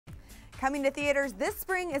Coming to theaters this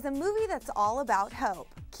spring is a movie that's all about hope.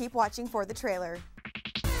 Keep watching for the trailer.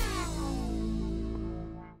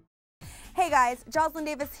 Hey guys, Jocelyn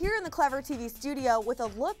Davis here in the Clever TV studio with a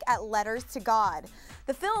look at Letters to God.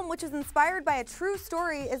 The film, which was inspired by a true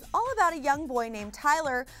story, is all about a young boy named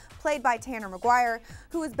Tyler, played by Maguire,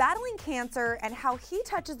 who is battling cancer and how he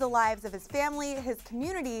touches the lives of his family, his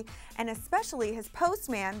community, and especially his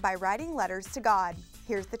postman by writing letters to God.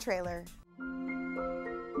 Here's the trailer.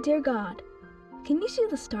 Dear God, can you see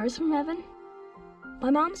the stars from heaven? My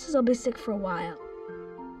mom says I'll be sick for a while,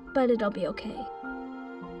 but it'll be okay.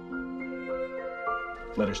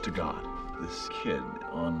 Letters to God. This kid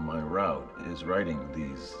on my route is writing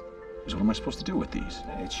these. So what am I supposed to do with these?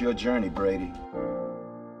 It's your journey, Brady.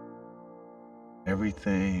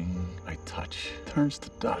 Everything I touch turns to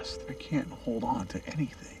dust. I can't hold on to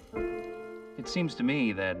anything. It seems to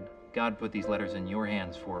me that God put these letters in your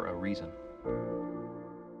hands for a reason.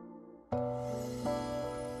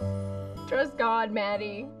 Trust God,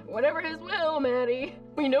 Maddie. Whatever his will, Maddie.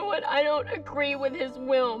 You know what? I don't agree with his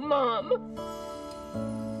will, Mom.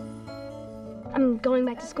 I'm going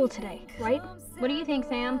back to school today, right? What do you think,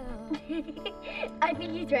 Sam? I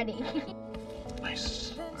think he's ready.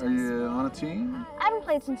 Nice. Are you on a team? I haven't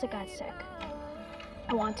played since I got sick.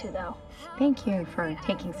 I want to, though. Thank you for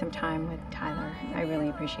taking some time with Tyler. I really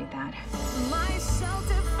appreciate that.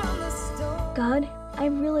 God, I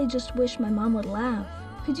really just wish my mom would laugh.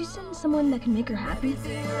 Could you send someone that can make her happy?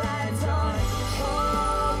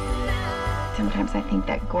 Sometimes I think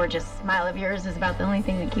that gorgeous smile of yours is about the only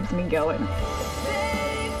thing that keeps me going.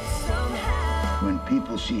 When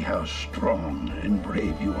people see how strong and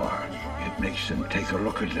brave you are, it makes them take a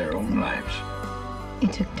look at their own lives.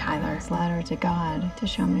 It took Tyler's letter to God to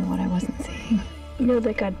show me what I wasn't seeing. You know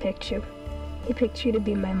that God picked you. He picked you to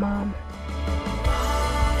be my mom.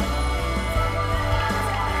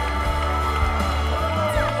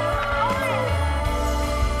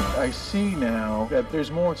 I see now that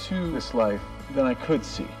there's more to this life than I could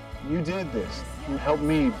see. You did this. You helped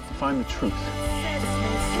me find the truth.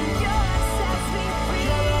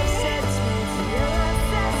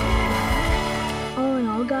 All in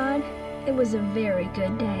all, God, it was a very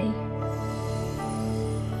good day.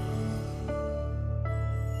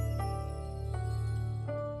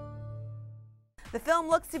 The film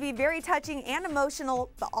looks to be very touching and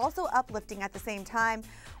emotional, but also uplifting at the same time.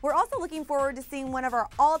 We're also looking forward to seeing one of our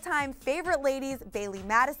all-time favorite ladies, Bailee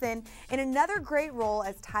Madison, in another great role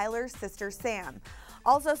as Tyler's sister Sam.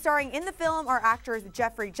 Also starring in the film are actors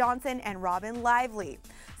Jeffrey Johnson and Robyn Lively.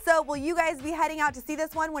 So will you guys be heading out to see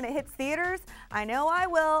this one when it hits theaters? I know I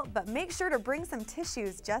will, but make sure to bring some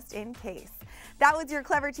tissues just in case. That was your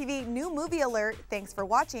Clever TV new movie alert. Thanks for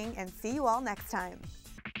watching and see you all next time.